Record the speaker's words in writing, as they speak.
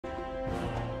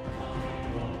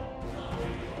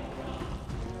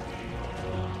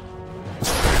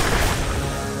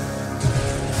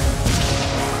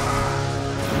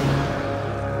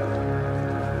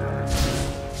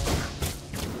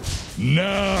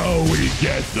Now we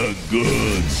get the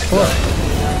goods. Hello,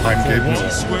 I'm Gabe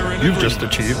Newell. You've just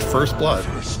achieved First Blood.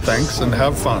 Thanks and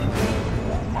have fun.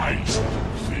 Might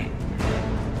thing.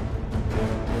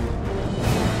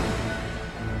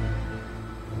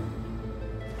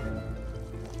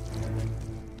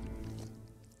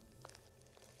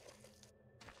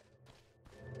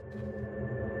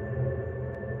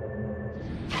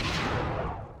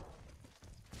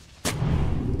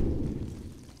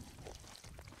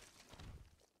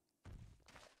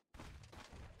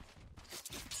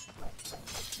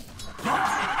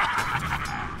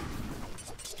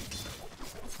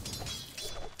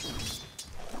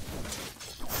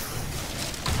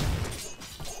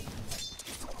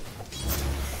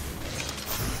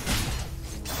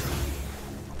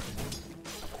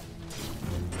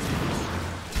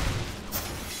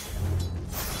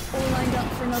 All lined up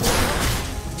for another shot.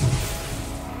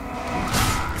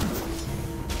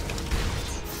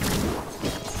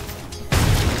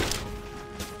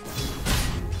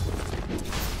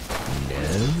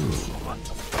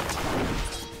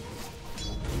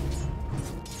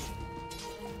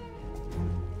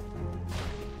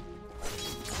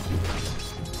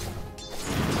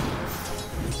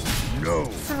 No.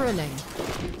 Thrilling.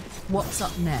 What's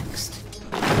up next?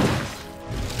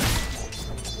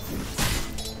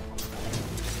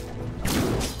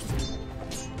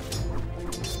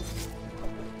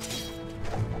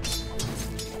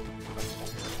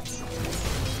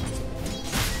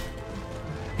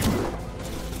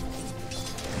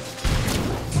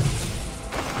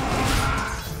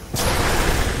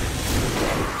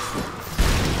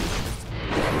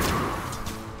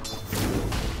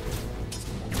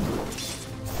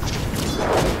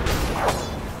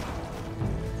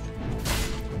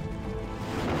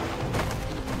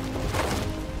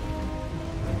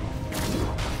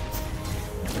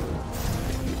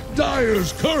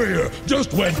 Dire's courier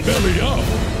just went belly up.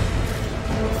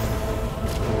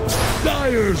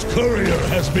 Dire's courier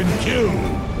has been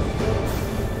killed.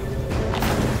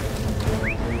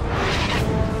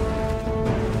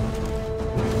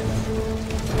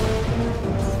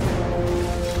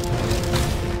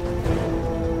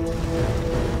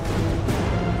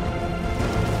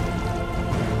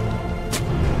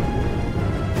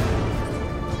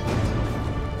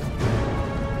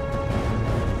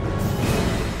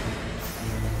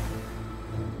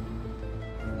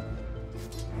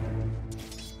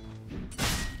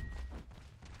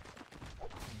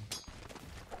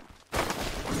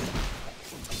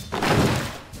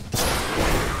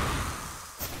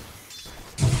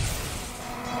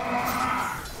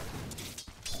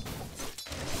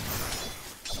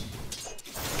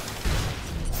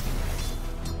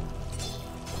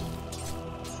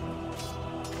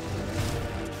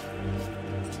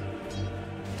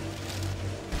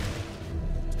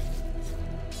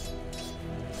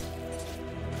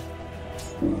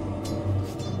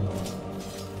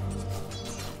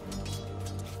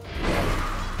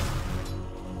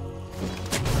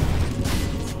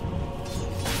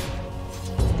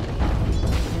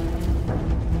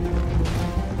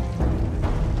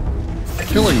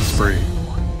 Killing spree.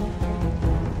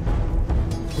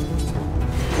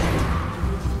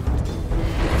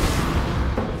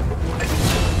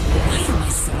 Why am I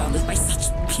surrounded by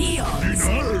such peons?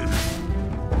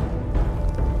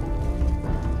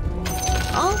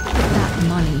 I'll put that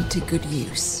money to good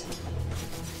use.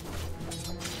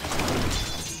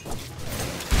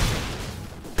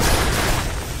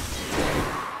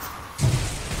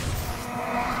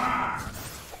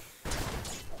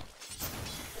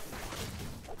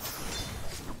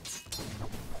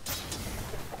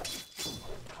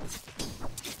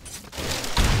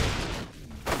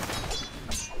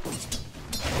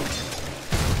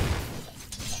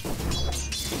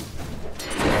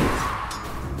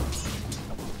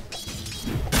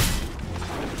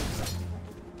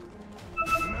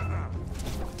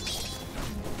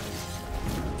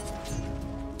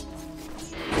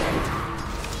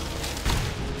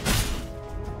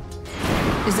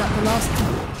 Is that the last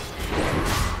one?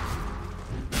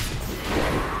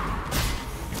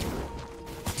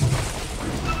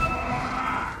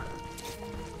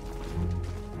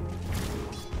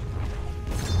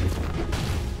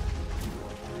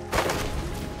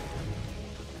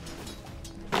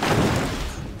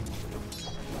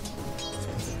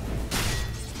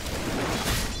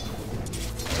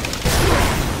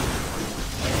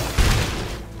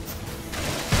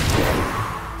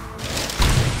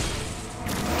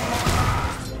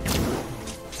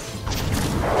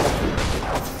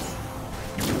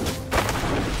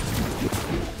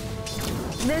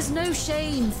 There's no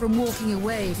shame from walking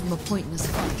away from a pointless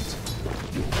fight.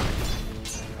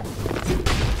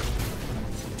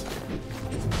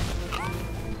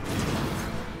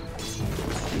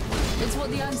 what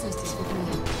the ancestors would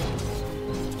do.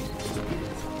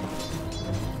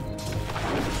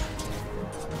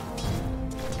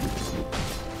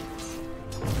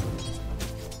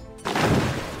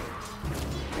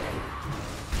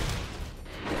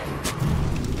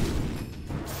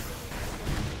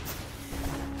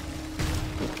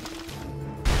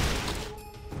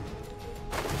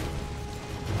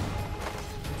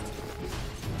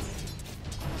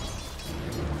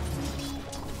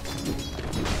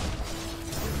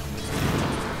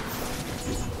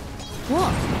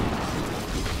 What?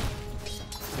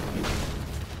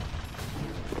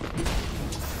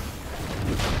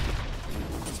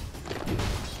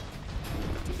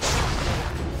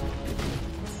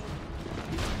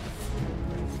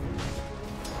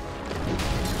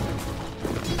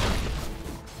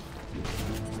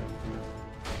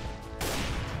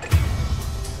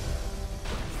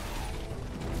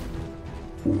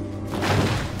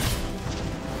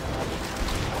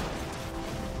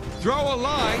 Throw a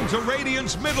line to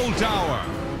Radiant's middle tower.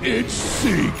 It's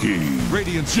seeking.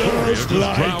 Radiant's Just courier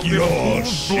like is drowned in a your pool of blood.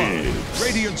 ships.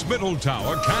 Radiant's middle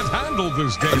tower can't handle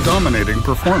this A game. dominating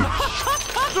performance.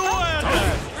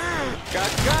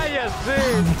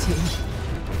 Empty.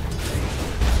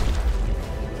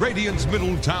 Radiant's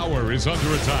middle tower is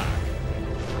under attack.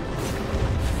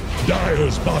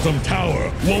 Dire's bottom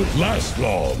tower won't last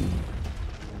long.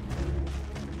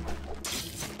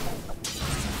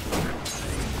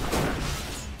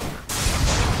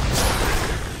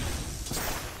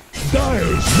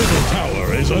 Dire's middle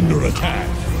tower is under attack.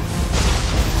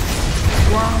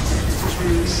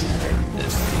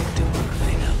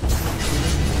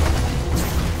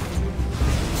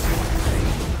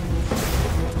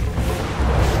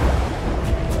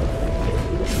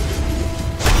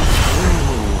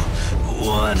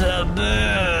 What a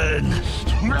burn!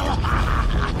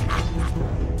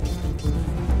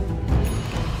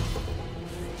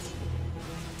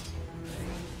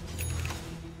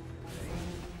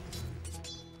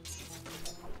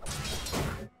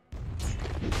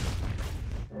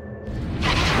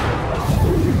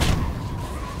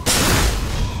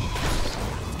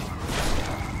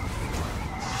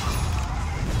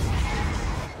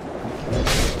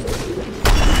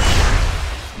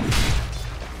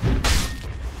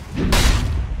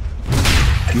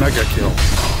 Mega kill.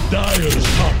 Dire's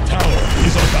top tower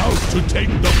is about to take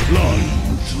the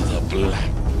plunge to the black.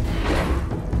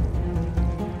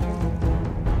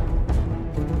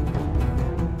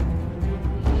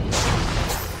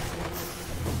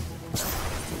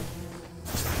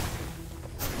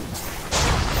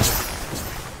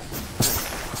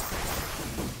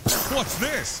 What's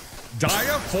this?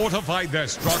 Dire fortified their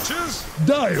structures?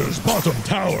 Dire's bottom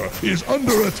tower is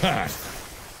under attack.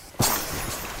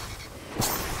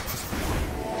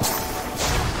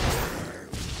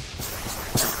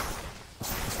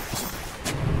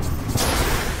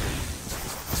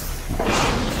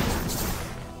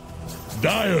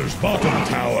 Dire's bottom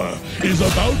tower is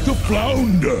about to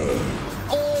flounder.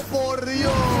 ¡Oh, por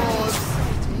Dios!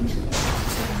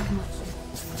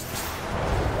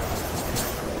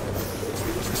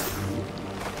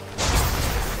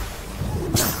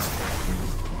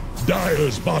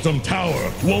 Dire's bottom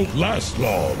tower won't last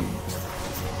long.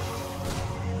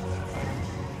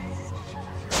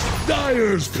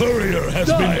 Dire's courier has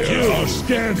been killed. Are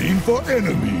scanning for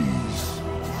enemies.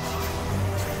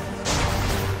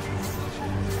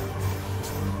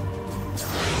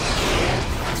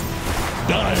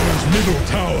 Dire's middle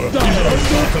tower is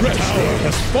under pressure. Tower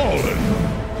has fallen.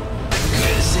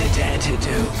 Cursed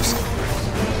antidote.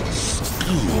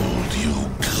 Schooled you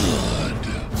good.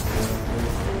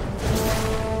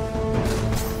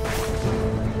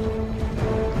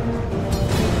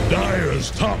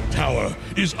 Dire's top tower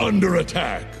is under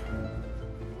attack.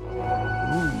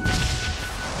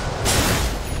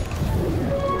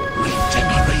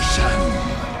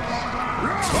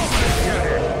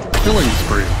 Killing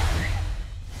spree.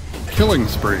 Killing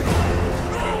spree.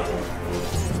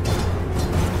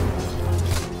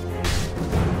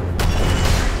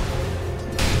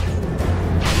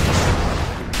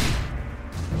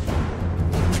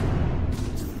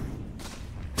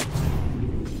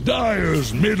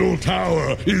 Dire's middle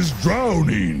tower is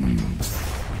drowning.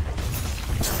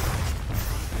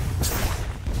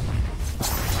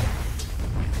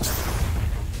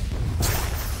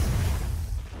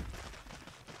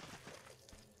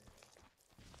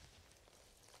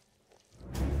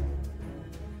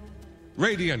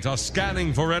 Radiant are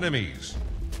scanning for enemies.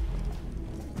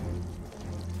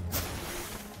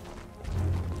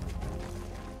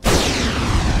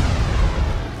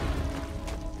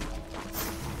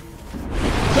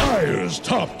 Dire's Dire's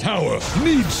top tower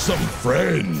needs some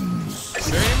friends.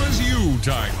 Same as you,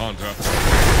 TIE Hunter.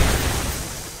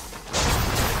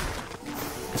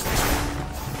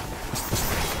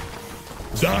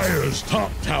 Dire's top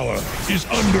tower is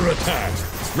under attack.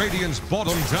 Radiant's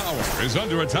bottom tower is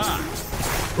under attack.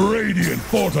 Radiant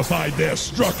fortified their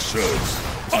structures.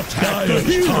 Attack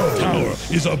Dire's top tower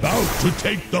is about to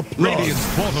take the plunge.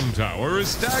 Radiant's bottom tower is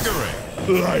staggering.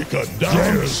 Like a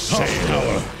Dire's top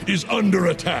tower is under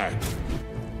attack.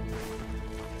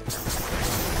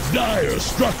 Dire's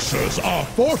structures are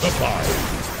fortified.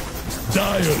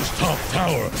 Dire's top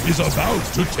tower is about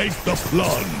to take the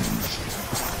plunge.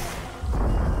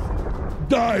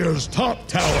 Dire's top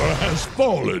tower has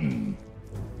fallen.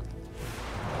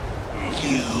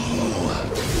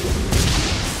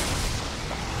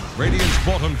 Radiant's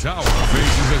bottom tower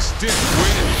faces a stiff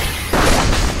wind.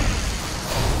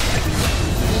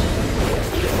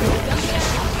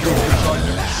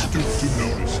 Stoop to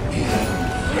notice.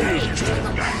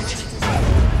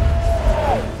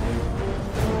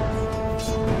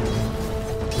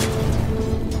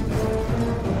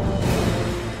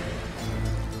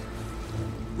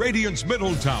 Radiant's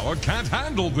middle tower can't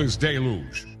handle this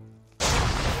deluge.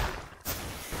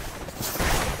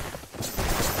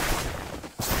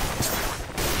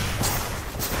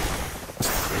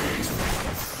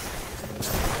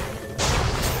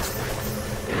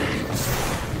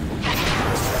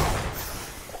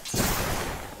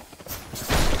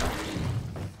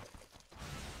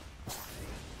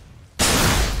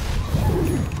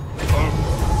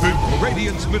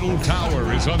 Radiant's middle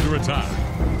tower is under attack.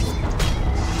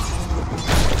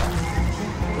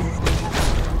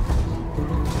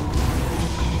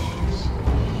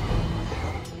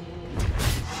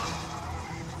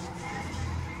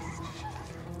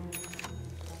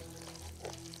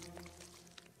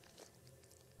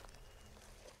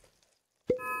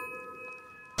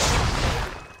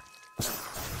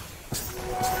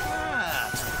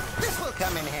 This will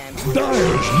come in handy.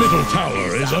 Dire's middle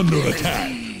tower is under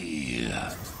attack.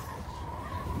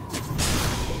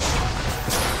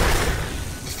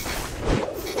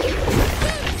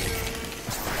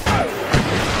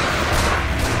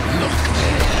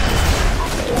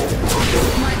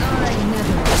 My eye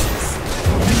never rests.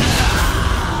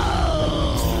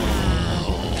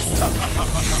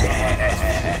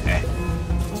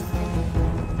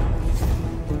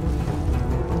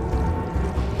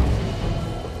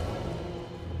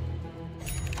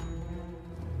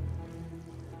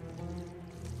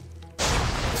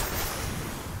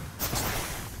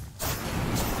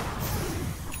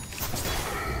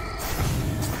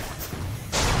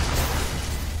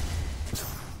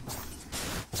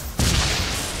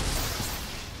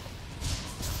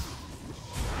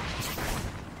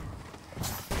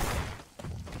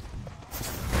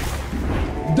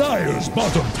 Dire's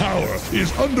bottom tower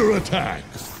is under attack.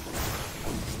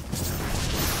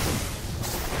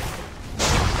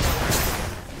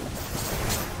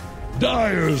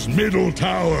 Dire's middle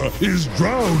tower is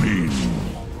drowning.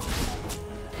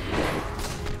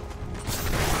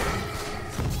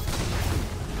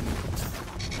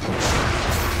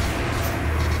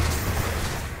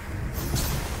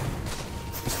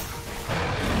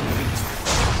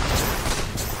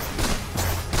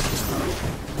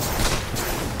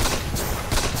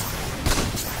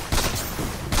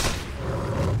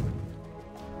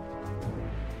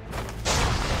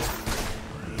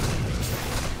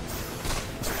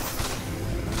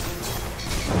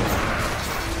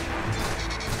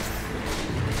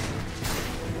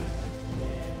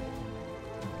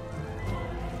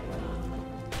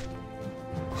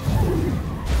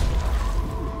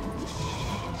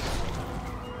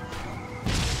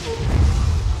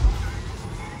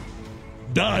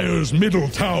 Dire's middle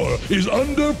tower is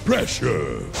under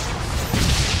pressure.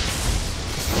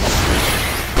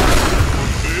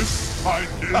 This I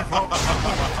gave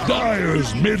up.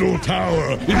 Dire's middle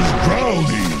tower is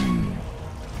drowning.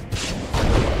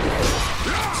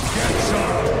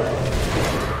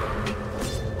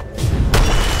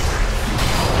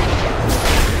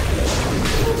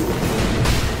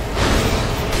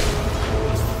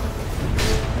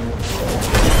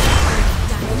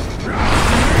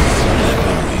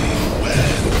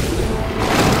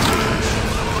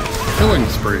 Killing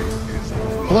spree.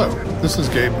 Hello, this is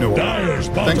Gabe Newell. Dire's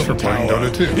Thanks for bottom playing tower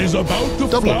Dota 2. is about to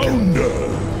Double kill.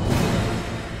 flounder.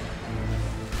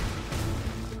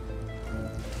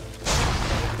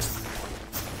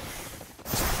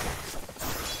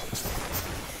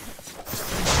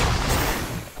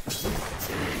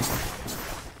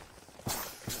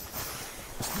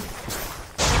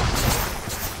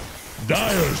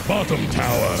 Dire's bottom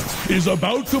tower is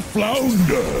about to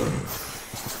flounder.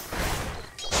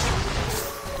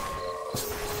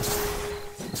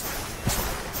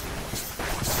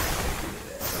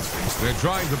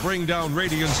 trying to bring down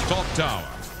Radiant's top tower.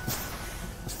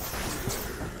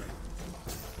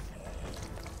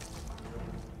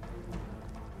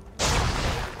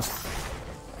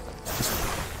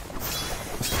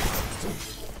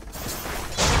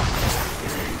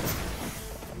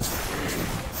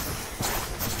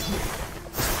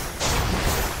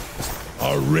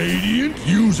 Are Radiant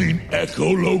using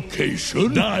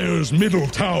echolocation? Dire's middle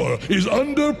tower is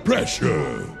under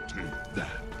pressure.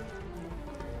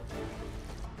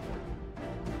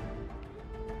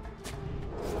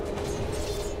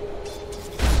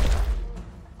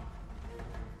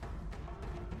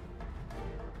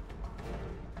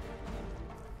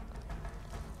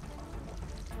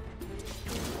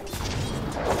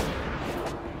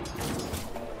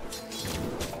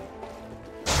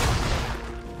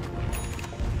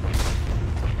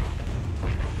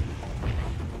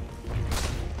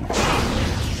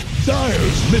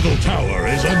 Dire's middle tower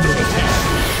is under attack.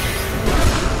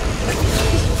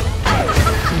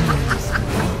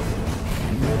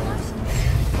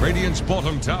 Radiant's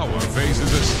bottom tower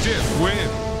faces a stiff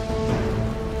wind.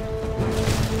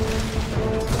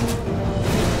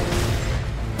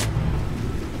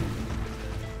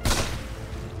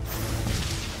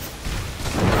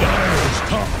 Dire's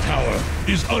top tower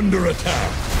is under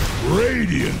attack.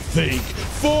 Radiant think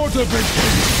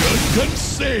fortification can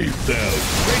save them.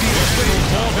 Radiant's middle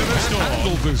tower has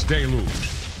handled this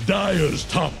deluge. Dire's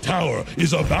top tower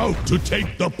is about to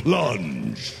take the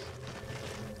plunge.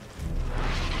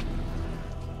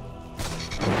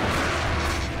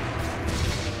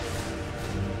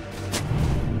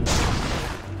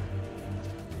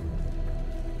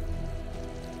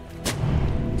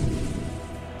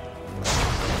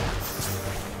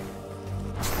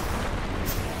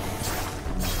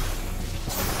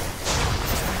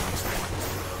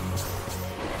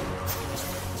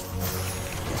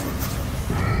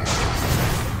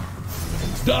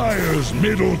 Dire's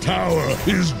middle tower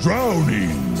is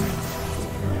drowning.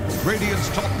 Radiant's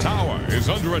top tower is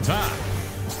under attack.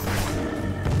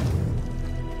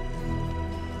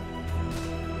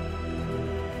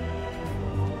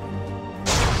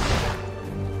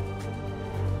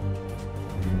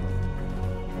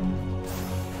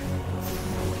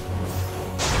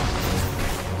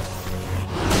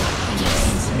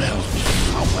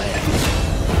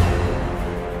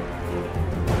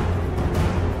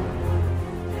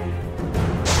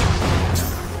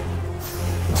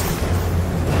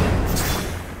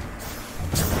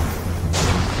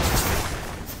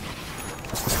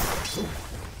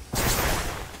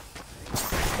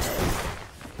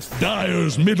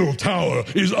 Dire's middle tower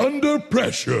is under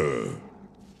pressure.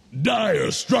 Dire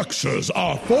structures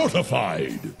are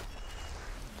fortified.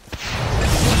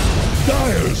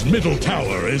 Dire's middle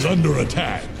tower is under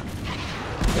attack.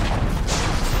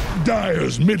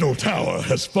 Dire's middle tower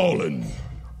has fallen.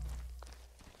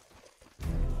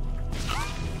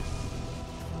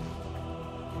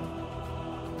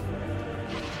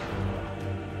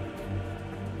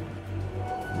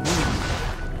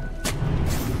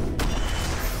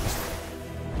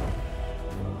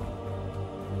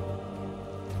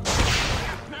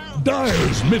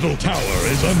 Dire's middle tower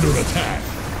is under attack.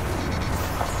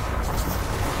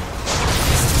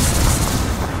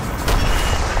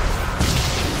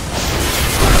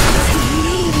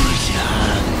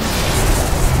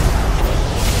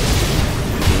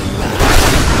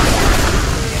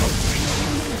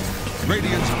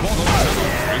 Radiant's bottom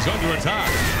tower is under attack.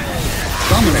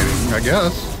 Dominating, I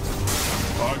guess.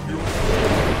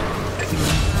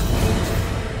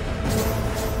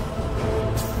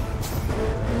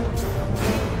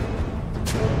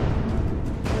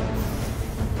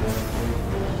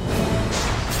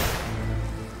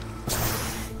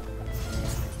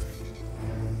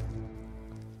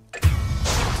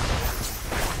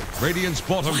 Radiant's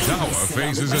bottom tower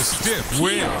faces a stiff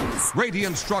wind.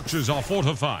 Radiant structures are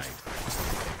fortified.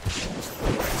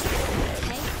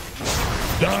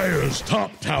 Dire's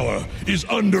top tower is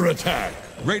under attack.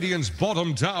 Radiant's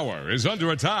bottom tower is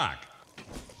under attack.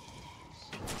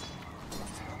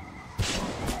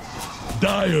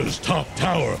 Dire's top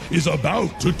tower is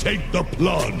about to take the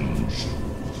plunge.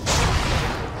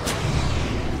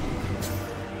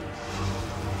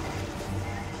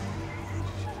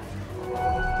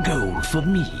 Gold for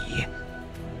me.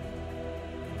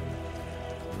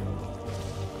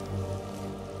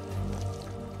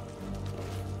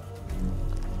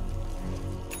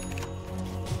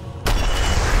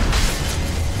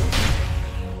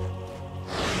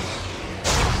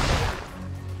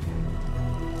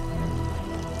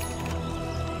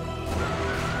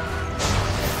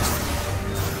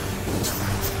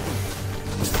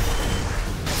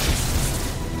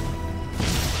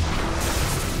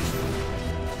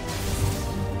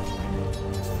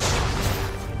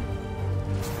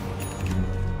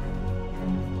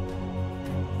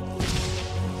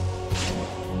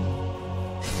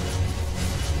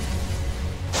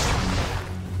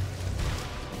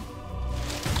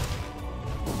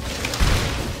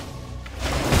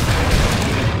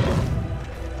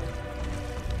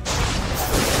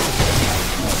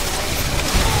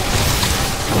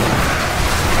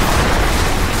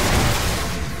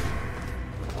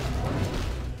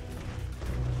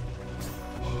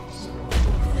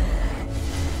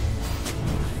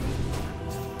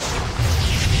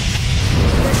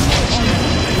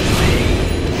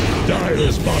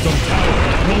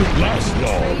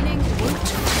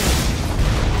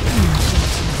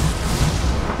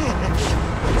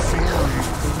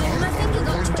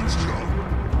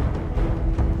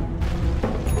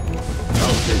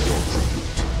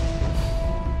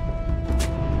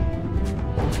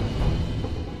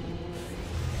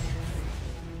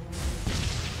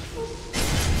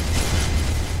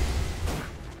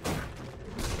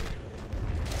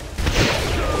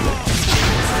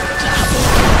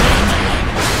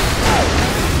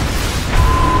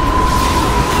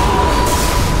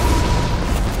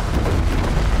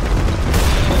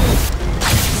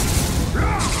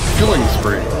 Killing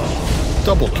spree.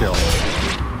 Double kill.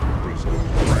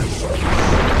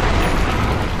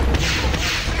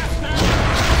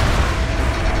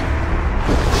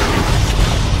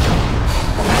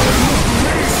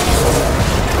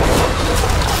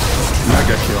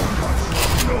 Mega kill.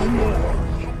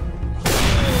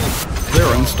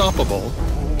 They're unstoppable.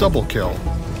 Double kill.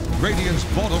 Radiant's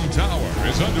bottom tower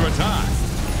is under attack.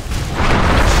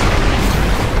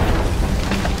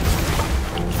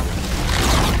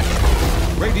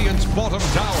 Radiant's bottom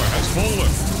tower has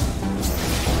fallen.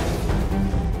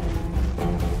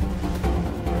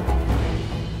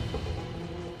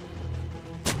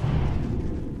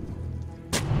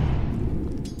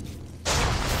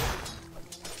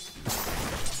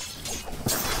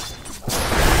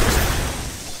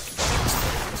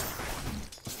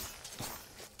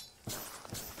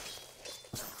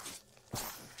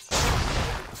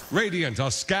 Radiant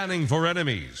are scanning for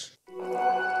enemies.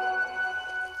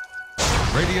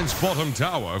 Radiant's bottom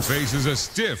tower faces a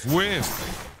stiff wind.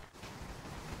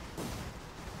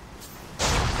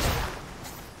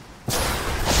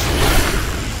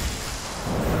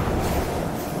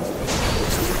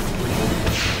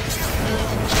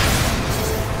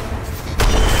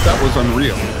 That was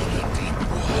unreal.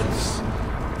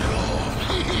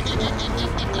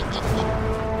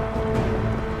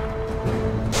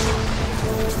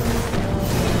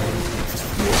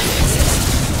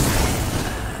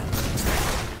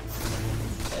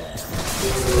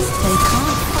 They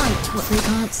can't fight what they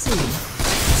can't see.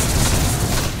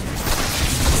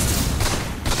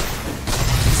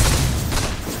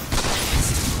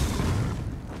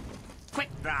 Quick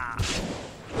draw.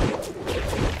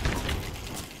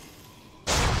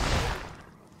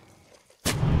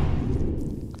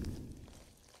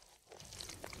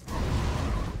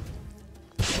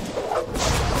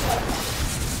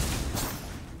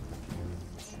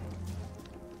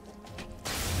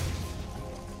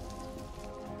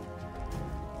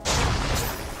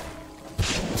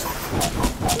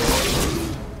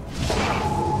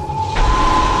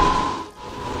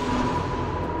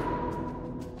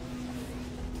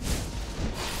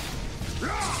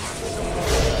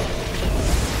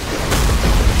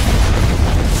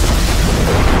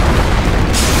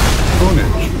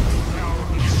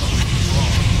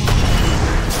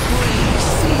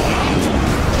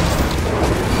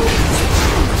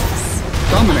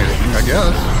 Dominating, I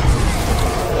guess.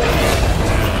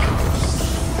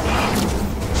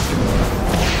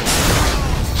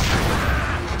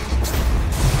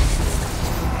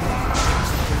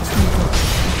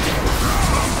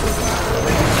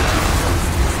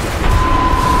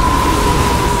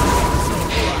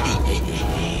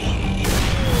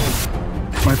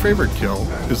 My favorite kill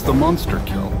is the monster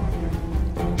kill.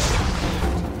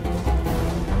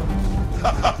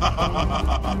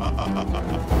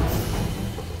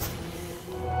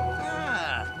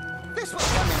 This will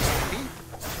come in handy.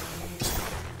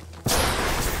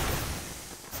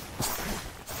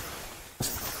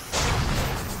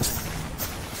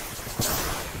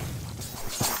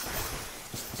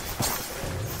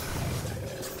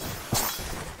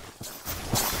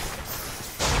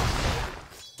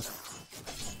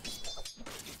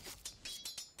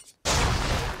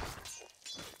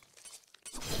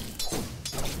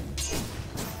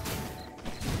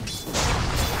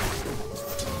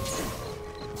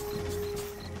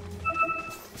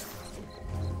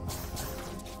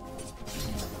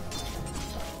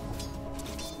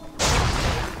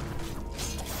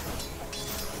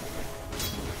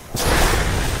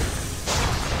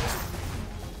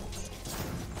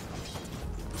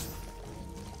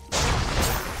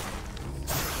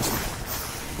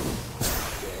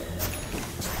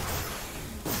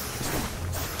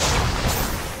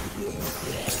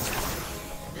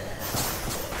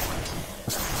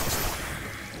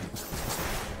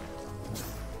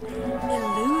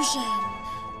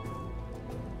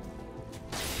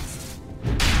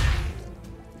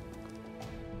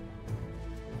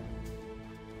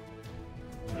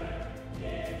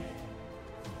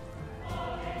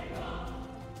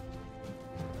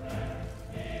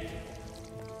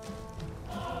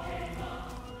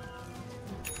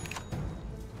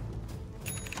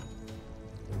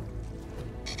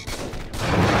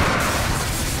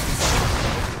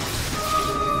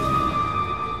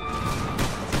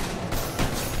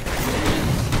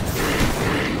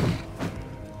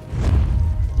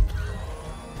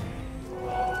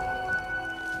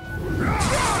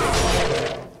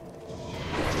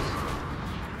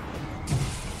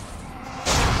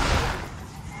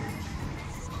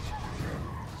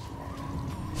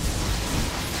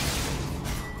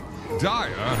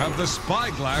 have the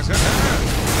spyglass at hand.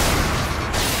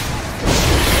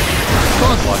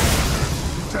 Godlike.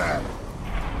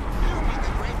 You'll be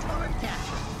the great Lord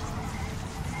Catcher.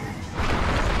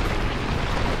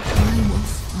 I will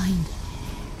find it.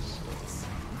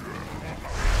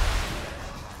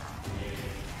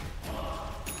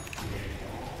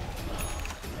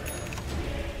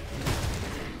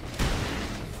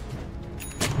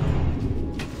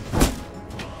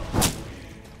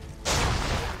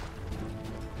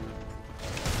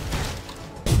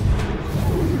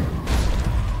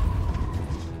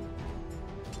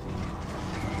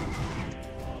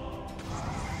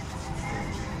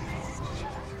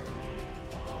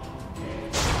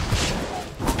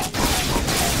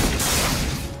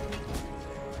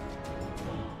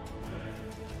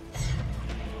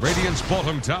 Radiant's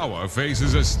bottom tower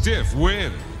faces a stiff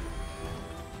wind.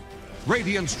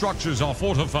 Radiant structures are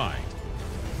fortified.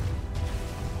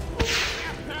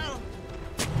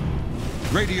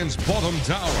 Radiant's bottom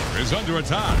tower is under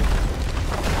attack.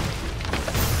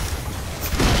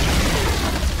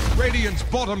 Radiant's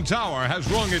bottom tower has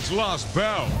rung its last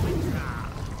bell.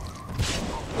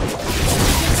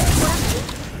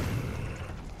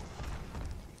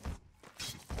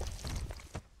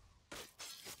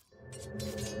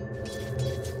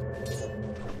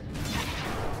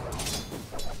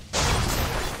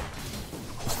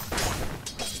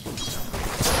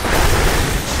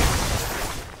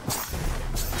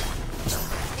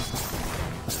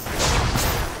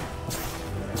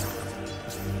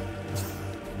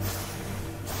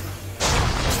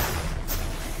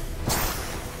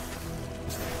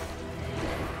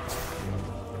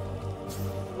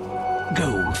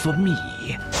 Go for me.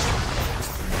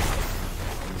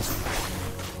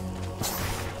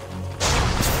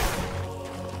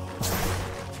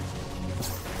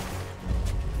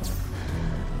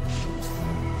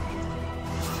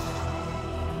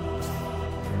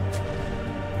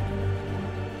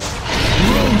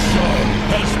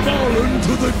 Has fallen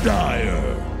to the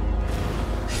Dire.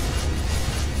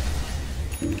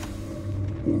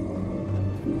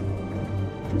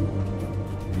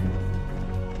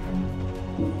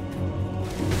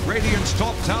 Radiant's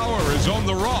top tower is on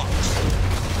the rocks.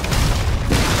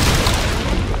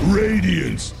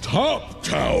 Radiant's top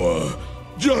tower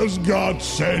just got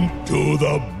sent to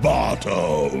the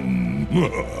bottom.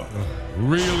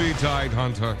 Really tight,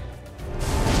 Hunter.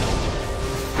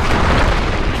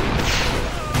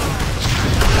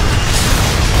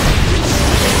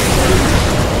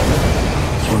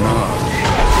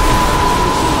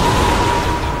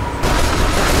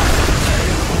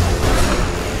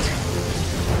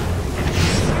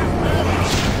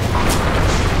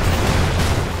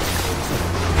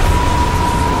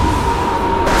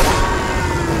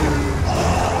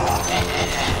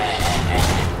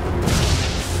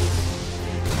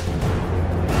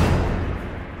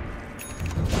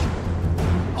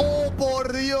 ¡Oh,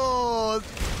 por Dios!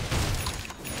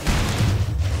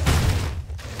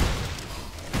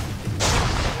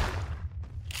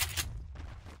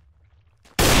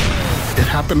 It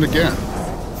happened again.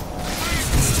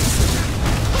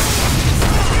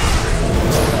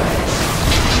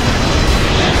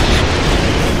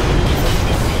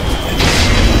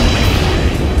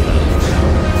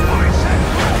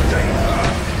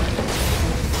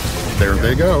 There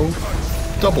they go.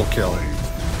 Double kill.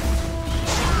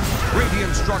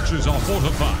 Radiant structures are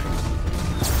fortified.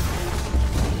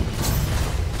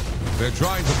 They're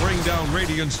trying to bring down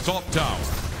Radiant's top tower.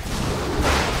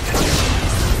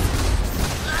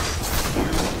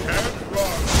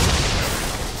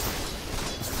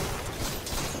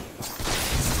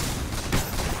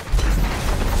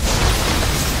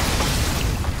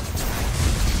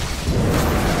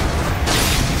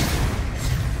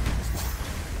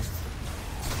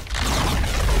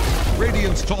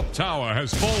 Radiant's top tower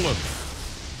has fallen.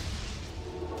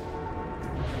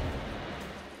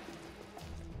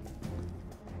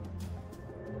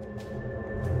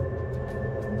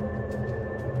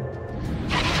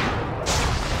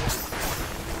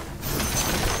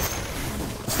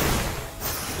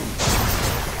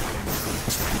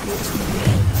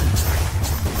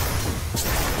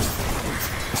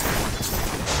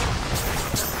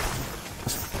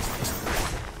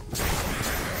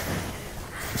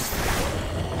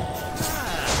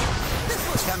 This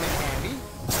will come in handy.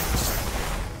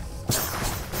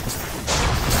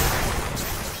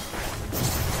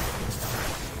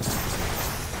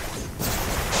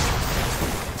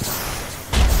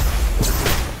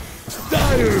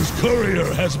 Dire's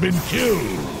courier has been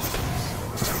killed.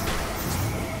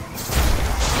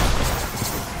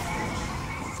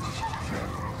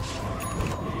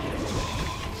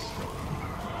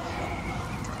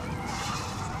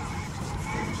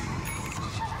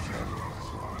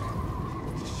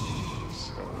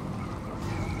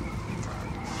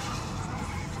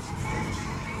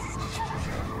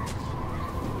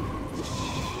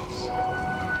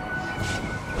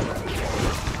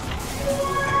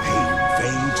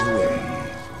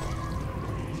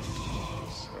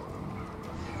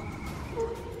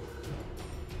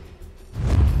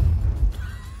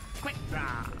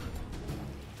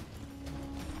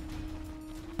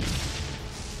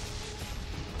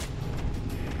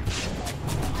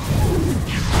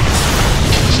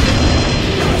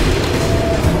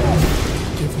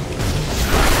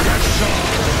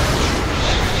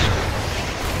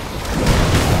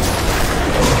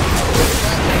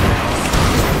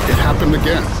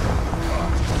 again.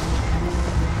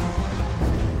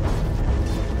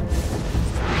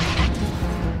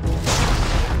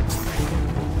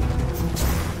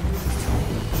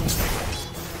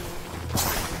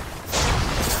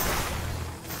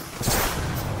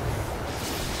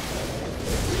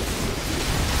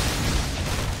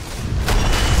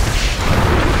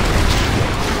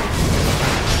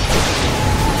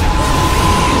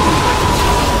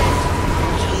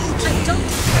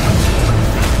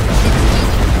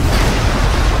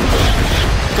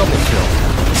 Double kill.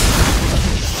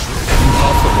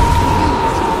 Impossible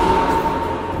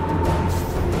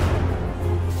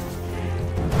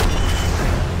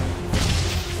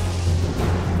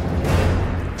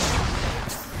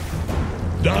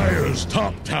kill. Dire's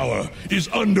top tower is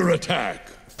under attack.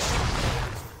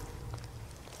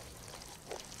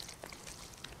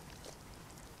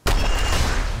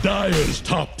 Dire's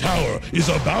top tower is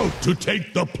about to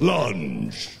take the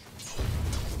plunge.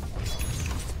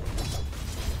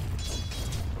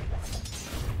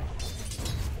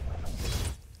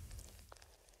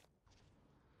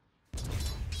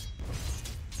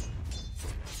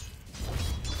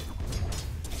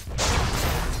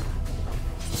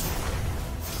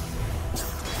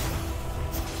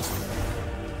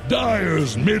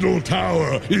 Dire's middle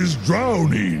tower is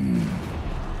drowning.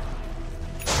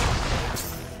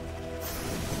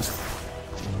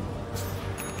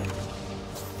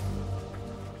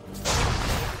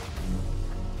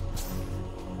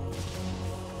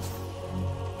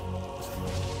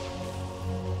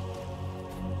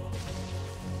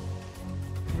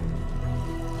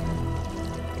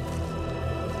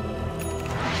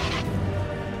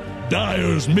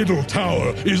 Dire's middle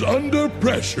tower is under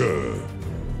pressure.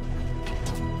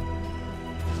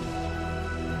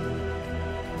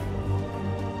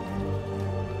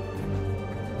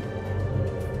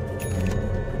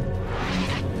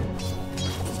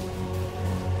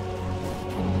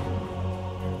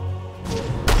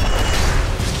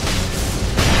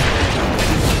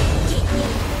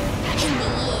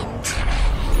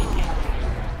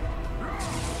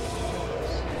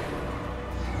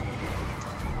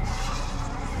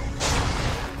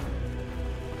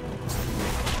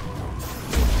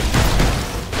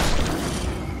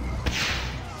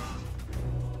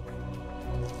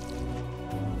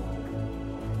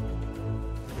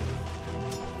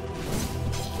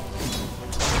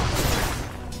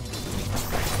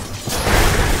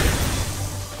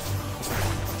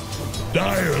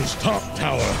 Dire's top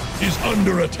tower is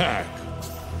under attack.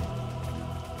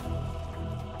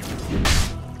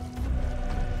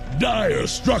 Dire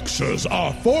structures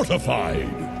are fortified.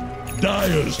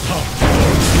 Dire's top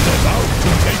tower is about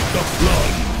to take the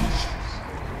plunge.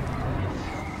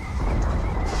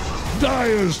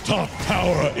 Dire's top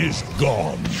tower is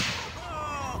gone.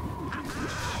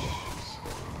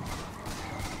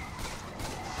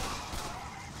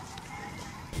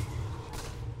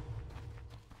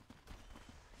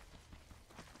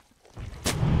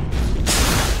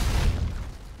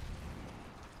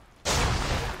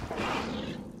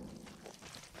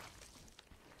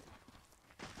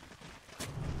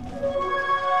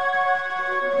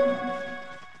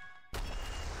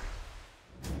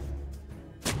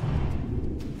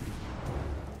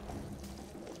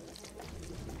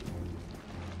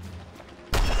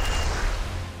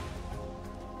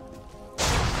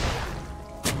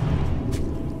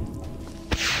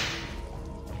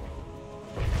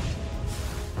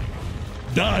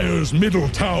 Dire's middle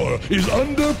tower is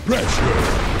under pressure.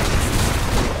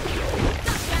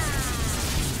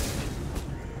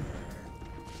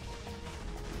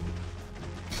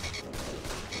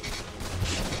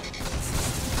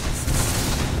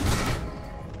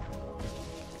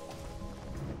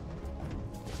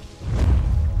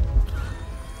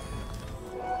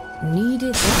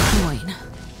 Needed the coin.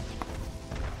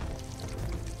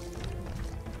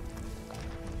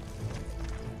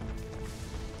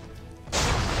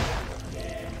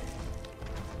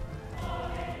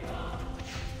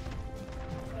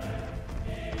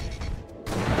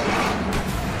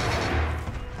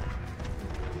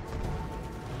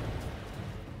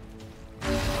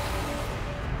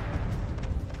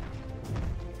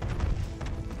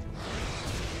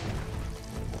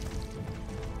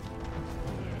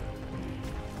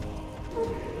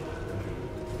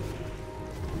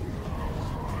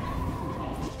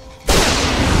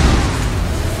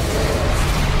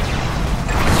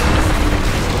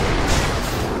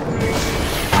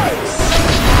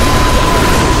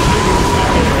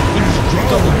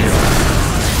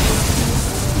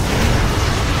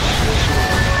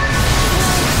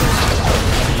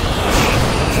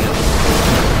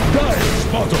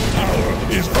 Bottom tower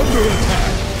is under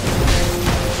attack.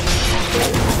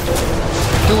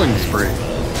 Killing spree.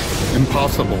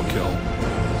 Impossible kill.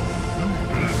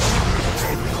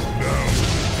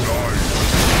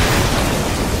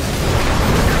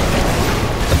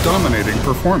 A dominating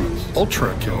performance.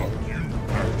 Ultra kill.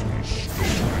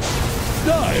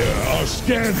 Dire are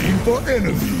scanning for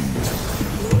enemies.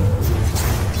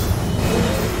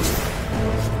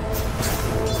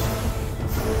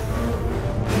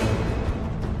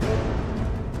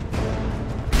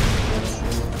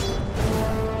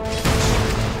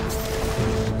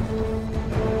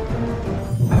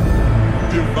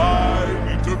 Divine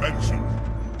intervention.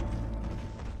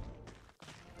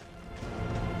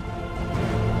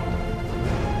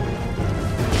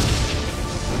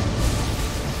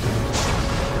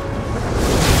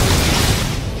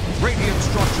 Radiant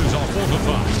structures are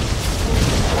fortified.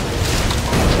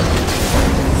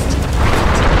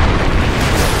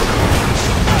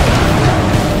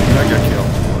 Mega kill.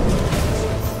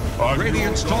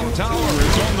 Radiant's top tower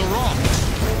is on the rocks.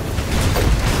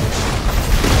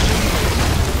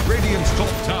 Radiant's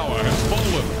top tower has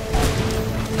fallen.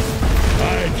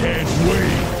 I can't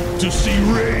wait to see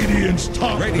Radiant's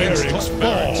top Radiant's barracks top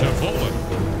barracks fall. have fallen.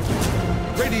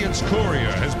 Radiant's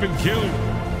courier has been killed.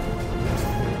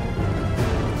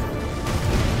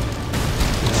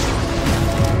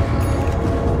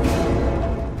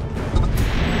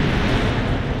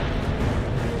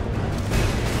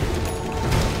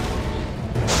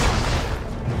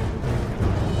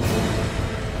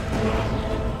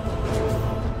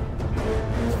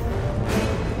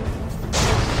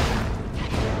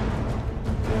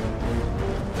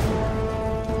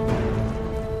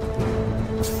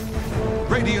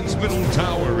 Radiant's middle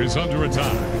tower is under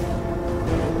attack.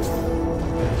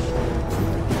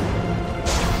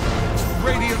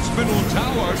 Radiant's middle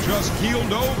tower just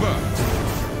keeled over.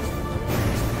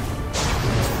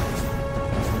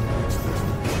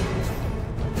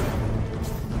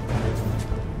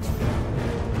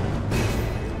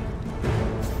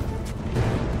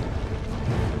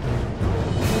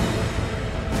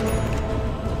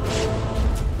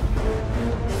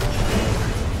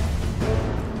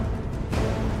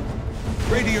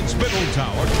 Radiant's middle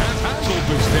tower can't handle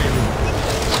this deluge.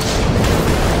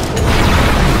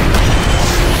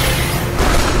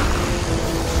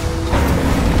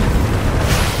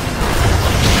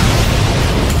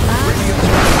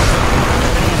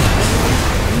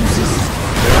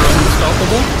 They're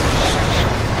unstoppable.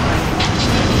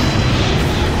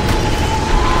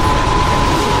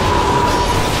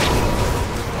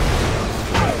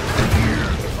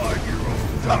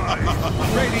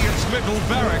 Radiant's middle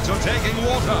barracks are taking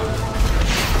water.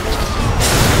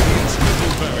 Radiant's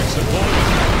middle barracks are falling.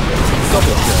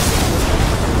 Double kill.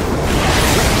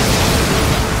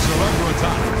 Barracks are under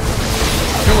attack.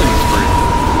 Killing spree.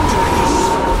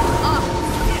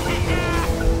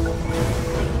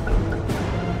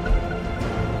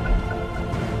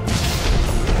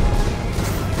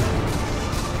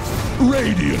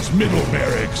 Radiant's middle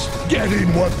barracks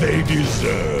getting what they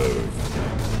deserve.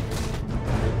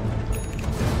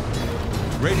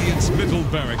 Radiant's middle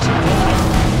barracks are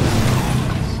falling.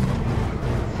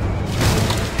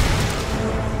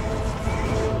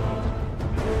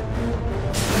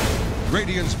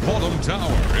 Radiant's bottom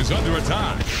tower is under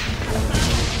attack.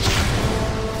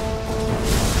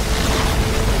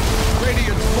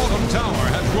 Radiant's bottom tower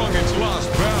has rung its last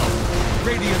bell.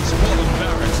 Radiant's bottom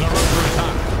barracks are under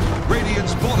attack.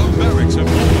 Radiant's bottom barracks have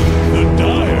fallen. The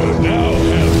Dire now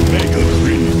have mega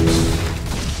creeps.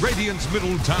 Radiant's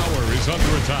middle tower is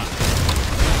under attack.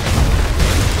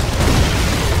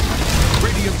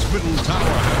 Radiant's middle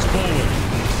tower has fallen.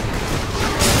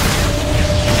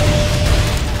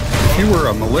 If you were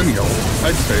a millennial,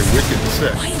 I'd say wicked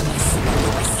sick. Why am I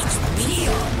surrounded by such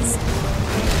peons?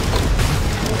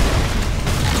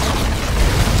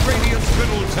 Radiant's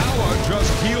middle tower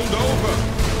just keeled over.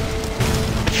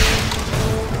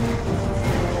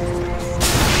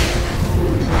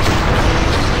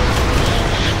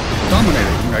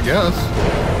 Dominating, I guess.